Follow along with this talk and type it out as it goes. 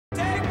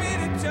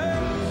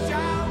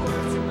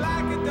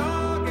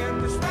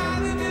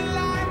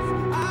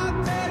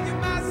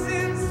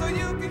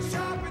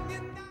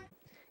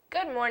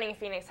Good morning,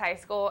 Phoenix High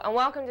School, and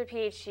welcome to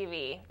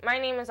Phtv. My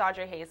name is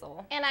Audrey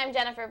Hazel. And I'm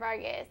Jennifer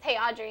Vargas. Hey,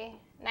 Audrey.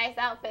 Nice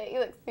outfit.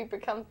 You look super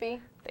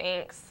comfy.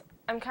 Thanks.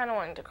 I'm kind of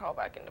wanting to crawl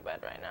back into bed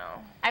right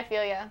now. I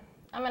feel ya.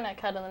 I'm in a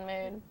cuddling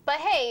mood.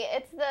 But hey,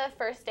 it's the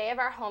first day of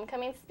our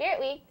Homecoming Spirit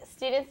Week.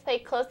 Students pay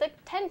close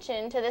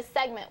attention to this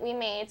segment we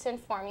made to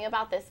inform you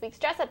about this week's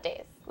dress-up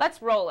days.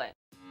 Let's roll it.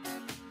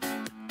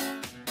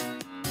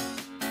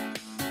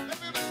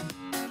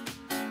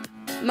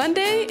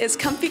 Monday is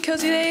Comfy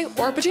Cozy Day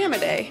or Pajama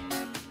Day.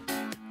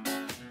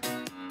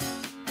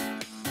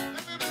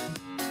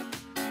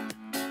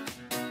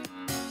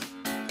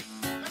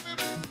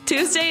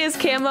 Tuesday is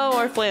Camo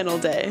or Flannel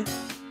Day.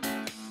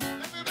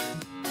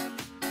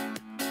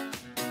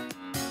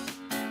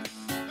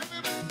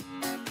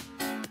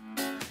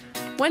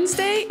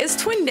 Wednesday is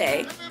Twin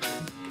Day.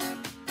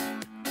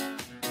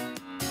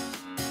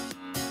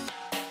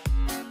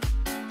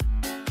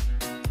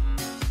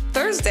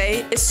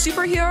 Thursday is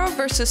Superhero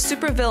versus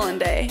Supervillain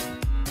Day.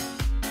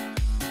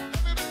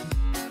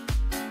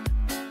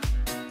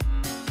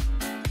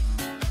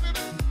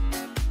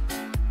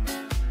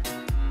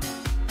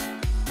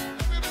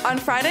 On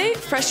Friday,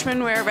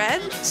 freshmen wear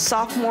red,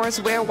 sophomores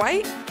wear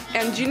white,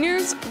 and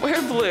juniors wear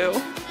blue.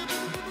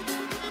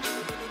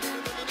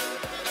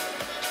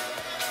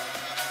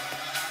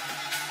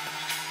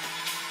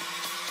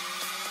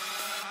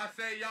 I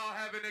say y'all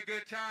having a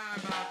good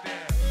time out there.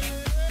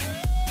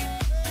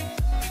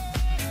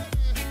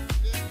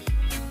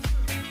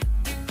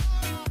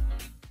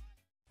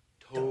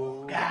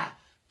 Toga,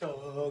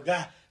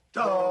 toga,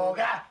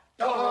 toga,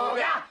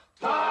 toga,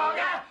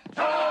 toga,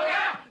 toga,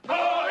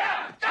 toga,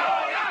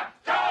 toga,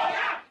 toga,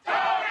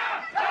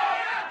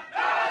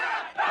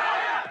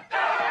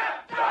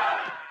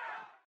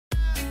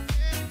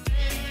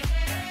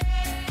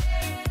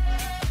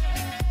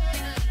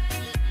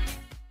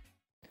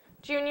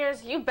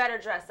 Juniors, you better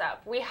dress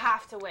up. We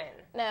have to win.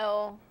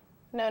 No.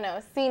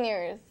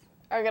 Seniors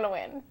are gonna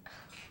win.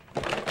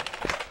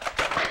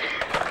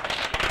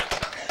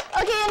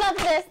 Okay, enough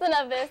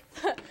of this.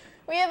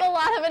 We have a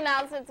lot of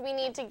announcements we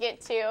need to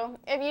get to.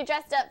 If you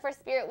dressed up for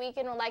Spirit Week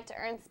and would like to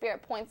earn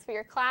Spirit points for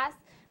your class,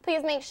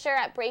 please make sure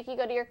at break you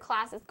go to your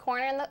class's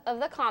corner of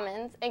the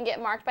Commons and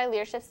get marked by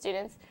leadership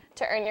students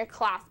to earn your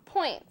class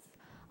points.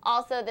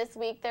 Also, this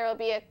week there will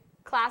be a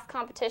class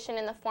competition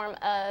in the form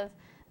of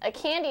a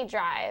candy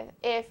drive.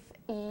 If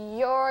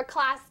your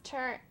class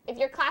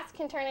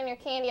can turn in your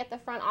candy at the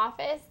front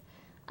office,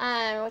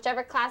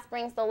 whichever class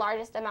brings the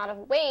largest amount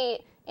of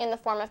weight in the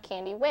form of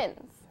candy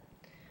wins.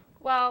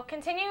 Well,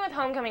 continuing with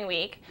Homecoming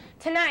Week,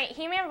 tonight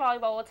He-Man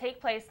Volleyball will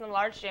take place in the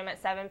large gym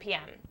at 7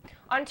 p.m.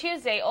 On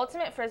Tuesday,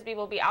 Ultimate Frisbee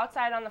will be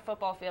outside on the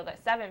football field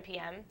at 7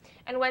 p.m.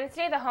 And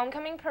Wednesday, the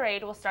Homecoming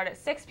Parade will start at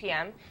 6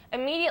 p.m.,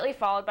 immediately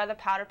followed by the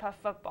Powder Puff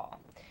Football.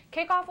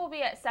 Kickoff will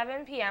be at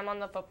 7 p.m. on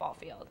the football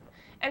field.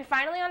 And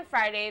finally on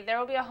Friday, there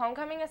will be a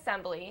homecoming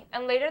assembly,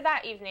 and later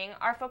that evening,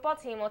 our football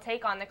team will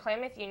take on the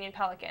Klamath Union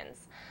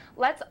Pelicans.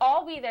 Let's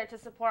all be there to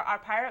support our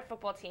Pirate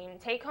football team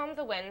take home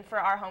the win for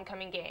our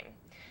homecoming game.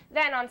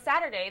 Then on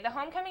Saturday, the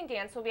homecoming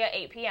dance will be at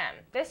 8 p.m.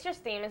 This year's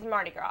theme is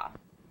Mardi Gras.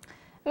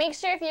 Make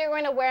sure if you're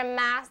going to wear a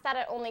mask that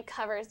it only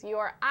covers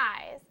your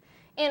eyes.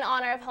 In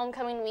honor of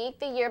Homecoming Week,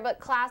 the yearbook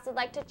class would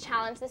like to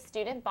challenge the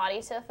student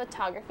body to a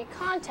photography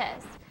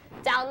contest.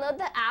 Download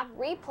the app,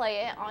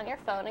 replay it on your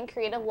phone, and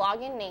create a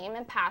login name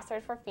and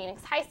password for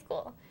Phoenix High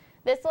School.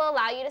 This will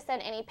allow you to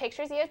send any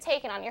pictures you have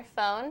taken on your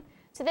phone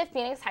to the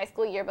Phoenix High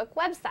School yearbook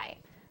website.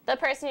 The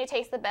person who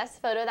takes the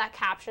best photo that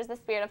captures the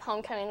spirit of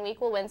Homecoming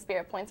Week will win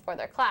Spirit points for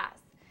their class.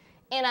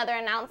 In other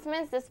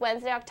announcements, this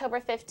Wednesday, October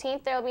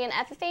 15th, there will be an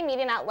FFA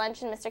meeting at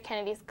lunch in Mr.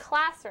 Kennedy's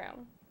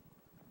classroom.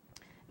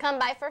 Come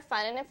by for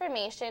fun and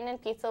information,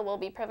 and pizza will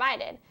be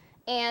provided.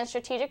 And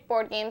Strategic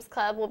Board Games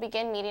Club will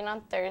begin meeting on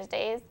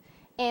Thursdays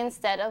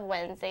instead of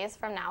Wednesdays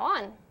from now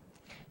on.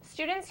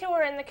 Students who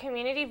were in the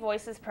Community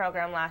Voices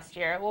program last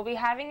year will be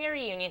having a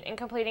reunion and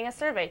completing a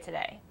survey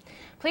today.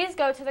 Please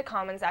go to the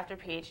Commons after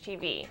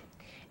PHTV.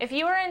 If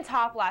you were in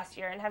top last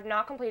year and have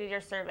not completed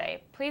your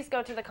survey, please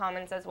go to the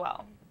Commons as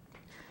well.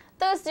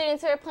 Those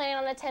students who are planning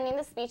on attending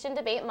the Speech and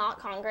Debate Mock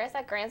Congress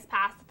at Grants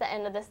Pass at the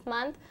end of this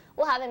month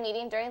will have a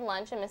meeting during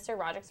lunch in Mr.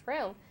 Roderick's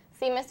room.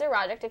 See Mr.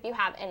 Roderick if you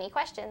have any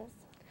questions.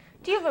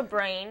 Do you have a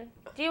brain?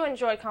 Do you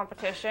enjoy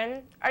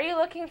competition? Are you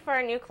looking for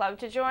a new club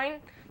to join?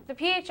 The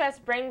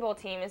PHS Brain Bowl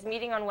team is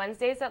meeting on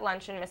Wednesdays at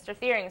lunch in Mr.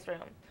 Thiering's room.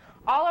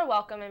 All are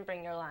welcome and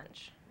bring your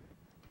lunch.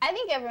 I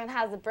think everyone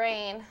has a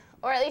brain,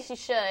 or at least you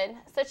should,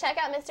 so check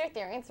out Mr.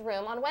 Thiering's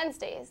room on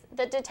Wednesdays.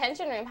 The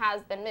detention room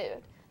has been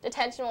moved.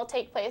 Detention will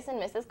take place in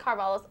Mrs.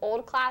 Carvalho's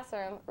old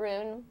classroom,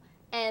 room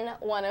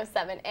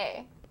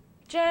N107A.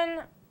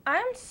 Jen,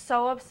 I'm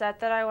so upset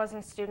that I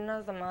wasn't Student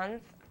of the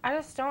Month. I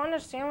just don't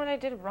understand what I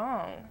did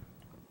wrong.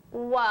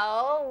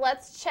 Well,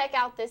 let's check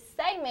out this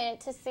segment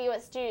to see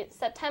what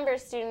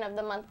September's Student of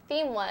the Month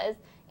theme was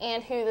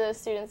and who those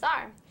students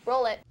are.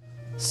 Roll it.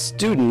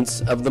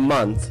 Students of the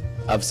month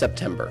of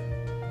September.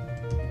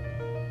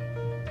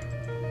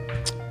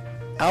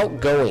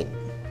 Outgoing,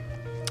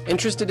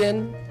 interested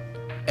in,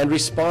 and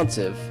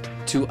responsive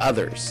to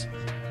others.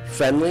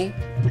 Friendly,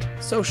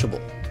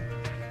 sociable.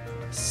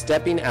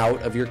 Stepping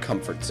out of your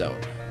comfort zone.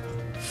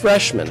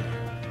 Freshman.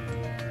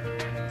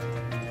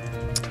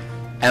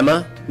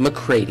 Emma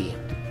McCready.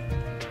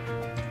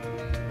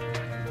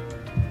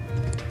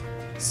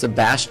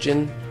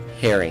 Sebastian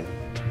Herring.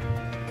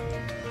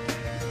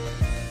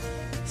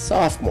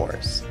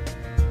 Sophomores.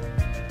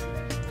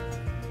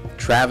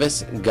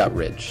 Travis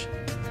Guttridge.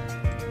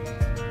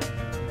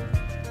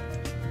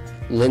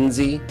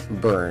 Lindsay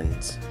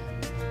Burns.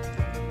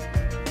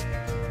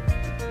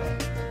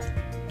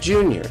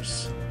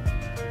 Juniors.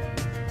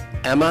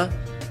 Emma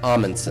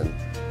Amundsen.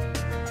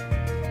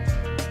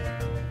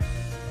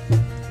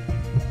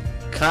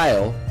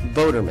 Kyle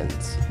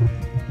Bodermans.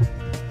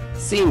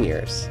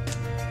 Seniors.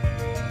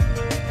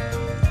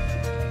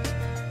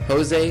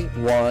 Jose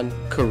Juan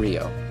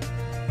Carrillo.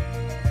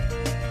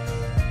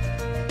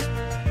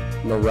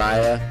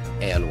 Mariah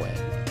Anway.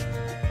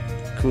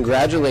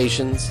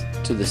 Congratulations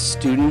to the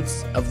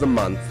Students of the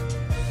Month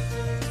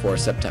for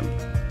September.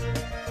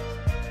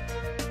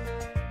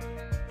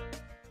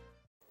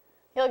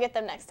 You'll get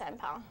them next time,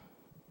 pal.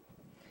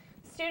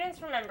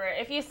 Students, remember,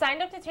 if you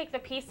signed up to take the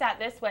PSAT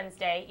this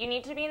Wednesday, you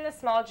need to be in the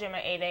small gym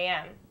at 8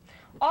 a.m.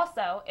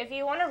 Also, if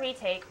you want to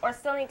retake or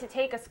still need to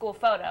take a school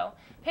photo,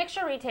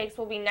 picture retakes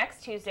will be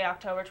next Tuesday,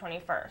 October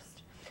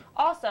 21st.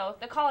 Also,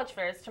 the college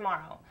fair is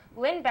tomorrow.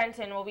 Lynn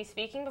Benton will be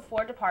speaking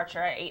before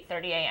departure at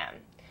 8:30 a.m.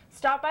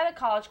 Stop by the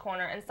College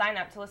Corner and sign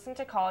up to listen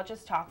to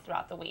colleges talk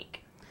throughout the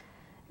week.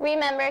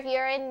 Remember, if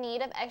you're in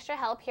need of extra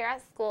help here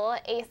at school,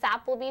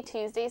 ASAP will be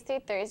Tuesdays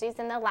through Thursdays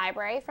in the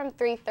library from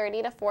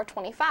 3:30 to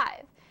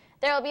 4:25.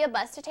 There will be a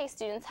bus to take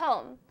students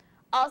home.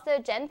 Also,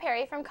 Jen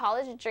Perry from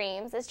College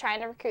Dreams is trying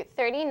to recruit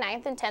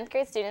 39th and 10th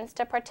grade students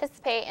to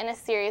participate in a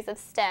series of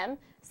STEM,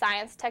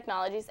 science,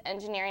 technologies,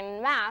 engineering,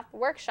 and math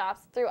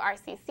workshops through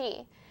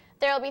RCC.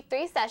 There will be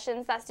 3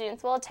 sessions that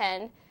students will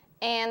attend,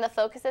 and the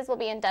focuses will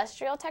be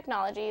industrial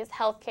technologies,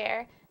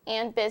 healthcare,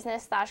 and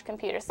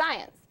business/computer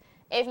science.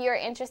 If you're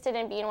interested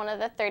in being one of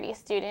the 30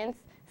 students,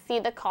 see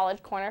the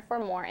College Corner for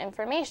more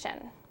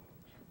information.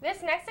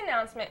 This next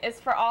announcement is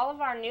for all of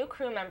our new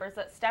crew members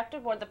that stepped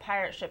aboard the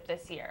pirate ship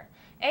this year,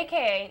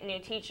 aka new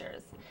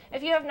teachers.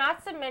 If you have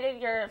not submitted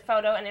your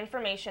photo and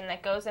information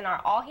that goes in our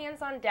All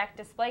Hands on Deck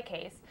display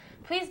case,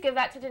 please give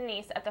that to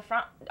Denise at the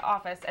front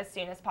office as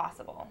soon as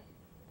possible.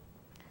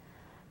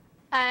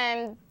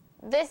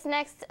 This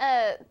next,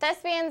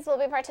 thespians will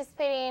be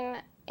participating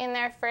in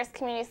their first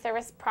community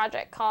service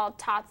project called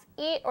Tots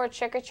Eat, or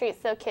Trick or Treat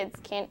So Kids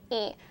Can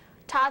Eat.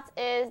 Tots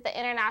is the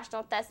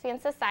International Thespian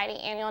Society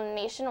annual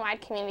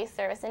nationwide community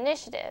service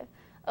initiative.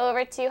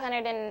 Over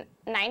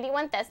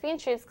 291 thespian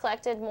troops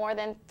collected more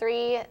than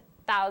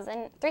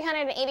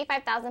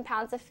 385,000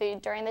 pounds of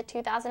food during the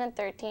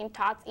 2013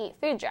 Tots Eat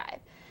food drive.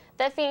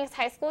 The Phoenix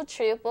High School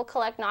troop will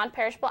collect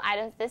non-perishable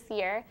items this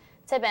year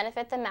to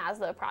benefit the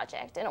Maslow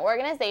Project, an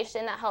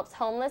organization that helps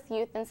homeless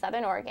youth in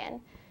Southern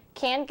Oregon.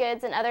 Canned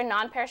goods and other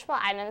non-perishable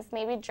items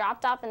may be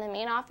dropped off in the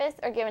main office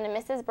or given to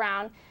Mrs.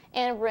 Brown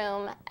in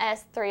room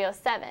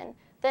S307.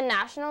 The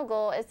national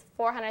goal is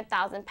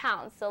 400,000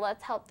 pounds, so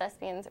let's help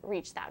thespians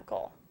reach that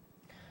goal.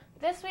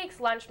 This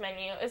week's lunch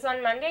menu is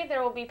on Monday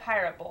there will be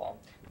Pirate Bowl,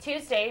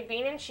 Tuesday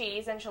bean and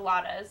cheese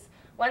enchiladas,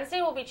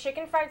 Wednesday will be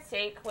chicken fried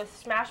steak with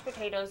smashed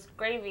potatoes,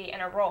 gravy,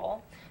 and a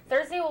roll,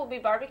 Thursday will be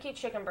barbecue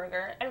chicken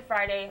burger, and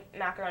Friday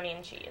macaroni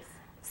and cheese.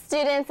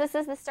 Students, this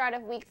is the start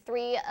of week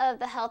 3 of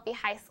the Healthy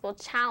High School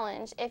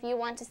Challenge. If you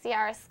want to see how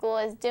our school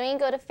is doing,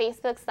 go to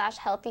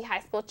Facebook/Healthy High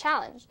School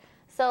Challenge.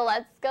 So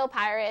let's go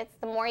Pirates.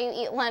 The more you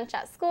eat lunch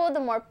at school, the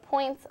more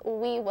points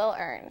we will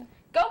earn.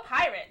 Go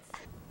Pirates!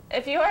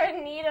 If you are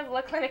in need of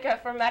La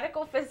Clinica for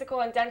medical, physical,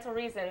 and dental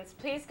reasons,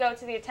 please go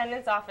to the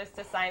attendance office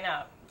to sign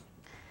up.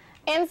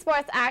 In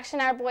sports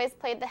action, our boys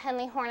played the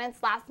Henley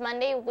Hornets last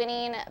Monday,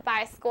 winning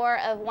by a score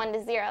of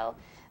 1-0.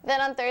 Then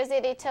on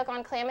Thursday, they took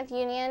on Klamath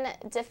Union,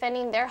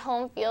 defending their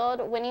home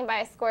field, winning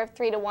by a score of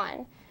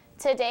 3-1.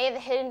 Today, the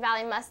Hidden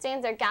Valley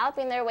Mustangs are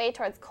galloping their way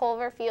towards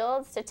Culver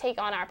Fields to take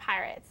on our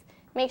Pirates.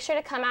 Make sure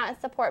to come out and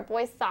support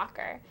boys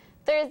soccer.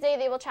 Thursday,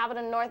 they will travel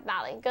to North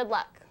Valley. Good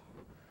luck.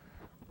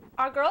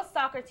 Our girls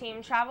soccer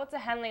team traveled to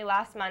Henley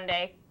last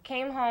Monday,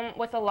 came home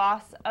with a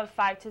loss of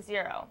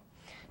 5-0.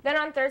 Then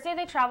on Thursday,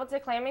 they traveled to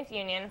Klamath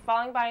Union,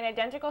 falling by an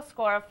identical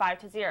score of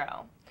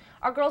 5-0.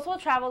 Our girls will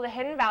travel to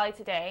Hidden Valley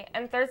today,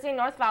 and Thursday,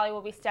 North Valley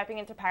will be stepping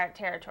into Pirate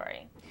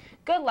territory.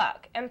 Good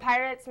luck, and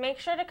Pirates, make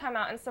sure to come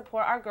out and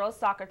support our girls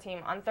soccer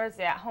team on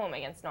Thursday at home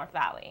against North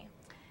Valley.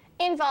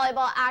 In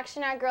volleyball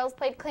action, our girls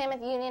played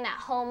Klamath Union at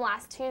home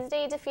last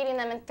Tuesday, defeating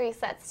them in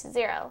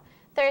 3-0.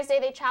 Thursday,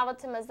 they traveled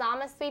to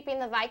Mazama, sweeping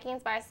the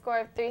Vikings by a score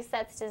of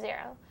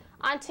 3-0.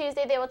 On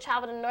Tuesday, they will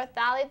travel to North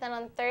Valley. Then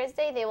on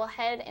Thursday, they will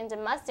head into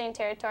Mustang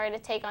territory to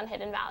take on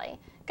Hidden Valley.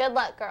 Good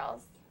luck,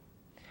 girls.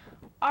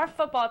 Our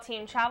football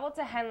team traveled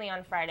to Henley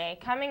on Friday,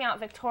 coming out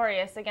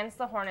victorious against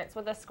the Hornets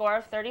with a score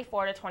of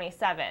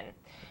 34-27.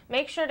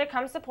 Make sure to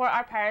come support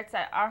our Pirates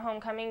at our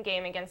homecoming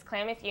game against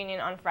Klamath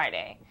Union on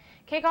Friday.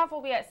 Kickoff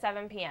will be at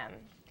 7 p.m.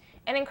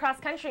 And in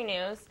cross-country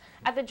news,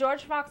 at the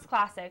George Fox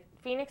Classic,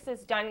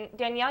 Phoenix's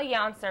Danielle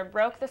Yauncer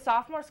broke the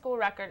sophomore school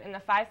record in the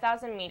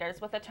 5,000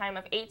 meters with a time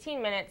of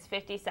 18 minutes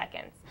 50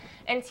 seconds.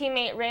 And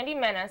teammate Randy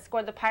Mena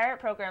scored the Pirate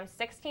program's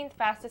 16th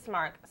fastest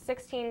mark,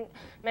 16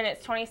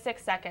 minutes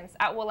 26 seconds,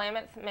 at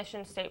Willamette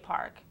Mission State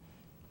Park.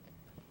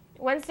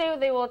 Wednesday,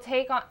 they will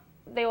take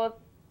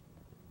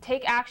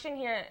action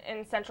here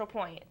in Central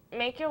Point.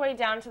 Make your way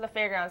down to the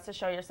fairgrounds to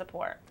show your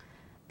support.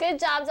 Good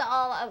job to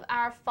all of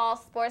our fall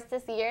sports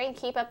this year, and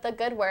keep up the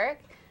good work.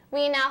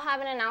 We now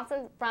have an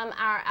announcement from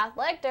our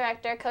athletic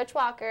director, Coach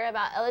Walker,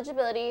 about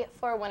eligibility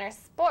for winter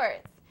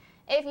sports.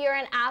 If you're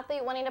an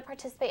athlete wanting to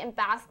participate in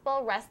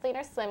basketball, wrestling,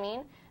 or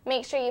swimming,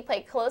 make sure you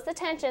pay close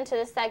attention to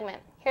this segment.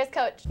 Here's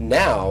Coach.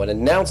 Now, an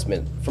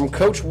announcement from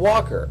Coach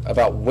Walker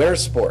about winter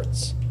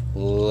sports.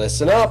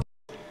 Listen up.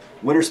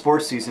 Winter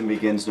sports season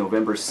begins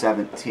November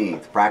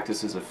 17th.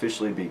 Practices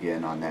officially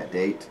begin on that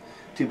date.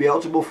 To be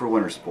eligible for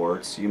winter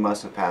sports, you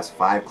must have passed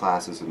 5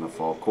 classes in the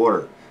fall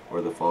quarter,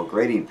 or the fall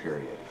grading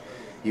period.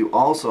 You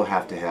also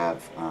have to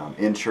have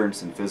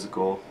insurance and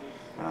physical.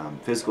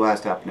 Physical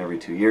has to happen every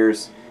 2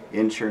 years.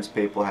 Insurance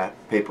paper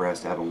has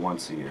to happen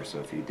once a year. So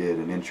if you did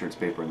an insurance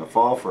paper in the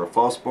fall for a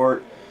fall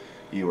sport,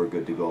 you are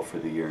good to go for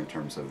the year in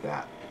terms of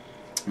that.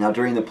 Now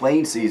during the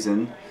playing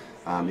season,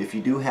 if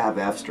you do have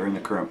Fs during the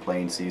current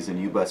playing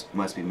season, you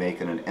must be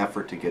making an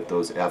effort to get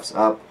those Fs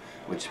up,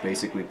 which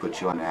basically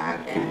puts you on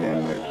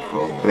academic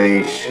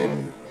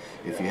probation.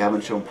 If you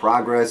haven't shown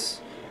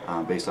progress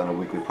based on a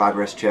weekly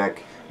progress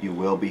check, you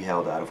will be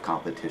held out of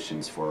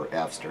competitions for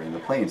Fs during the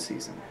playing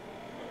season.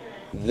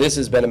 This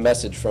has been a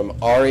message from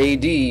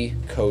RAD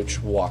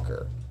Coach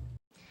Walker.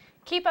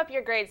 Keep up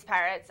your grades,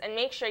 Pirates, and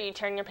make sure you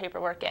turn your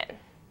paperwork in.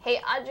 Hey,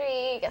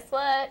 Audrey, guess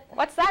what?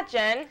 What's that,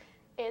 Jen?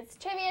 It's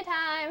trivia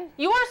time.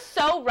 You are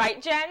so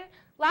right, Jen.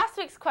 Last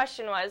week's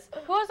question was,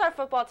 who is our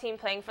football team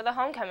playing for the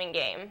homecoming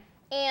game?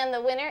 And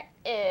the winner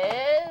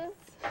is...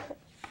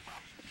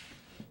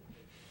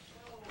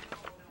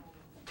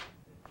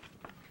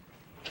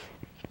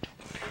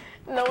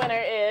 The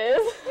winner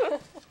is...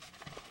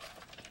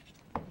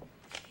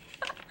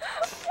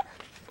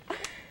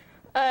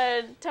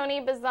 Tony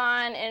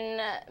Bazan in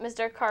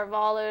Mr.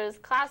 Carvalho's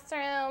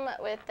classroom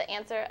with the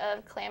answer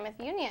of Klamath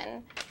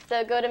Union.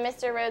 So go to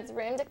Mr. Rhodes'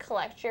 room to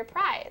collect your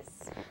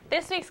prize.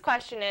 This week's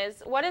question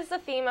is, what is the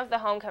theme of the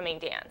homecoming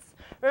dance?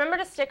 Remember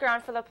to stick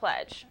around for the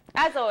pledge.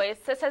 As always,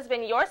 this has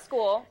been your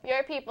school,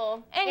 Your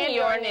people, and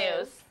your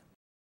news.